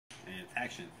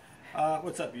Action.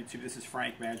 What's up, YouTube? This is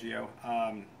Frank Maggio.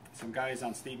 Some guys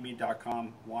on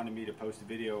SteveMead.com wanted me to post a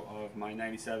video of my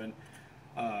 97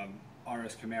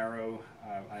 RS Camaro.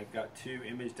 I've got two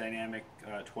image dynamic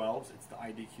 12s. It's the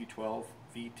IDQ-12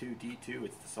 V2D2.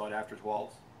 It's the sought after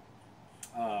 12s.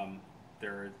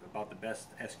 They're about the best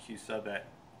SQ sub that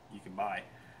you can buy.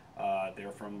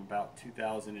 They're from about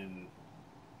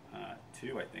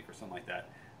 2002, I think, or something like that.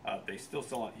 They still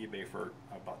sell on eBay for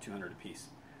about $200 a piece.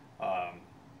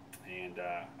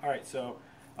 Alright, so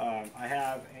I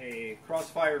have a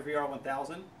Crossfire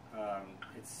VR1000.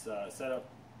 It's set up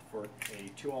for a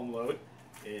 2 ohm load.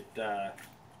 The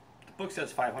book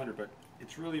says 500, but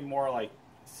it's really more like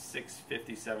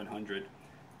 650, 700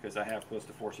 because I have close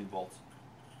to 14 volts.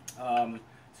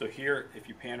 So here, if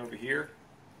you pan over here,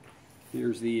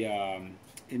 here's the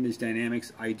Image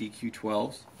Dynamics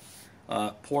IDQ-12s.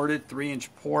 Ported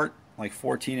 3-inch port, like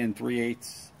 14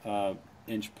 3/8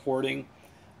 inch porting,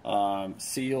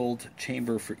 sealed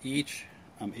chamber for each.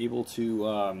 I'm able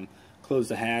to close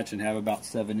the hatch and have about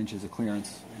 7 inches of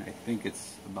clearance, and I think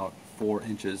it's about 4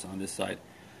 inches on this side.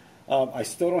 I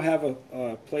still don't have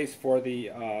a place for the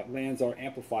Lanzar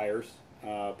amplifiers,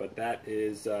 but that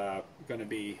is going to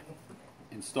be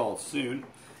installed soon.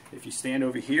 If you stand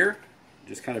over here,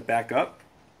 just kind of back up.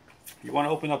 You want to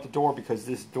open up the door because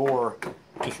this door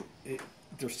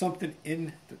there's something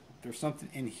in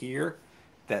here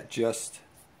that just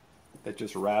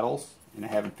rattles, and I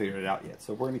haven't figured it out yet.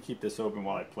 So we're going to keep this open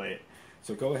while I play it.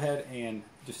 So go ahead and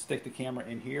just stick the camera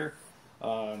in here.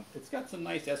 It's got some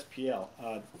nice SPL.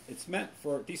 It's meant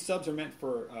for, these subs are meant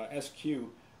for SQ,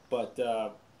 but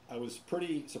I was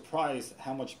pretty surprised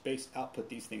how much bass output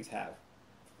these things have.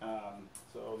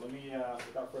 So let me,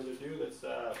 without further ado, let's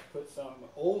put some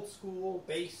old school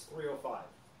bass 305.